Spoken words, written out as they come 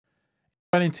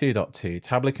2022.2,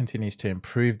 Tableau continues to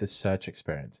improve the search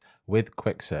experience with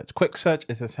Quick Search. Quick Search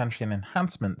is essentially an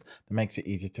enhancement that makes it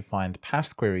easy to find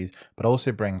past queries, but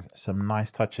also brings some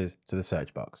nice touches to the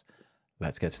search box.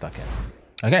 Let's get stuck in.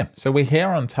 Okay, so we're here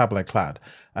on Tableau Cloud.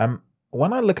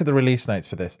 When I look at the release notes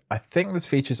for this, I think this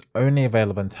feature is only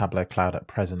available in Tableau Cloud at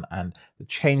present, and the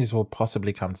changes will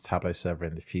possibly come to Tableau Server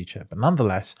in the future. But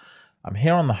nonetheless, I'm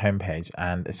here on the homepage,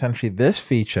 and essentially this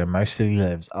feature mostly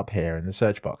lives up here in the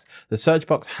search box. The search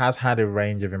box has had a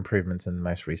range of improvements in the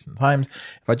most recent times.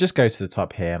 If I just go to the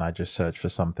top here and I just search for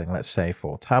something, let's say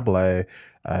for Tableau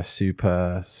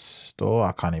Superstore,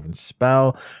 I can't even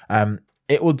spell,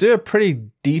 it will do a pretty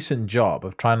decent job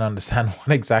of trying to understand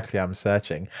what exactly I'm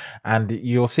searching. And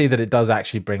you'll see that it does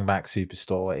actually bring back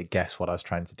Superstore. It guessed what I was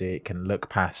trying to do. It can look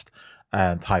past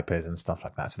typos and stuff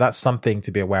like that. So that's something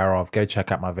to be aware of. Go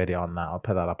check out my video on that. I'll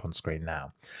put that up on screen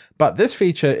now. But this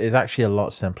feature is actually a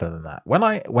lot simpler than that. When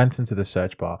I went into the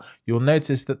search bar, you'll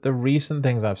notice that the recent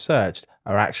things I've searched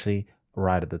are actually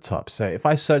right at the top. So if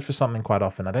I search for something quite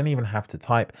often, I don't even have to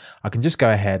type. I can just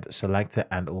go ahead, select it,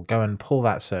 and it will go and pull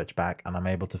that search back, and I'm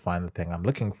able to find the thing I'm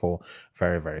looking for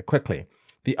very, very quickly.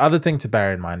 The other thing to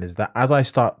bear in mind is that as I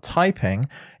start typing,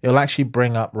 it'll actually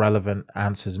bring up relevant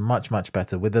answers much, much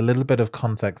better with a little bit of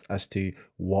context as to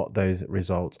what those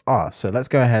results are. So let's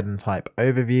go ahead and type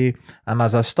overview. And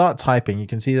as I start typing, you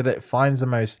can see that it finds the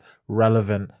most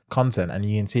relevant content, and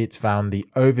you can see it's found the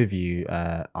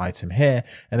overview item here.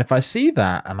 And if I see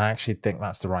that and I actually think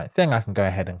that's the right thing, I can go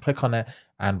ahead and click on it,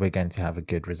 and we're going to have a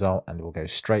good result, and we'll go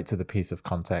straight to the piece of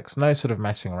context. No sort of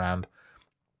messing around.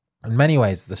 In many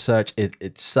ways, the search is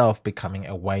itself becoming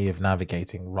a way of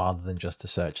navigating rather than just a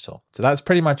search tool. So that's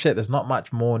pretty much it. There's not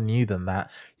much more new than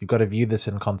that. You've got to view this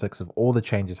in context of all the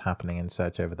changes happening in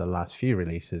search over the last few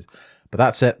releases. But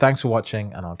that's it. Thanks for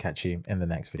watching, and I'll catch you in the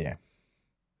next video.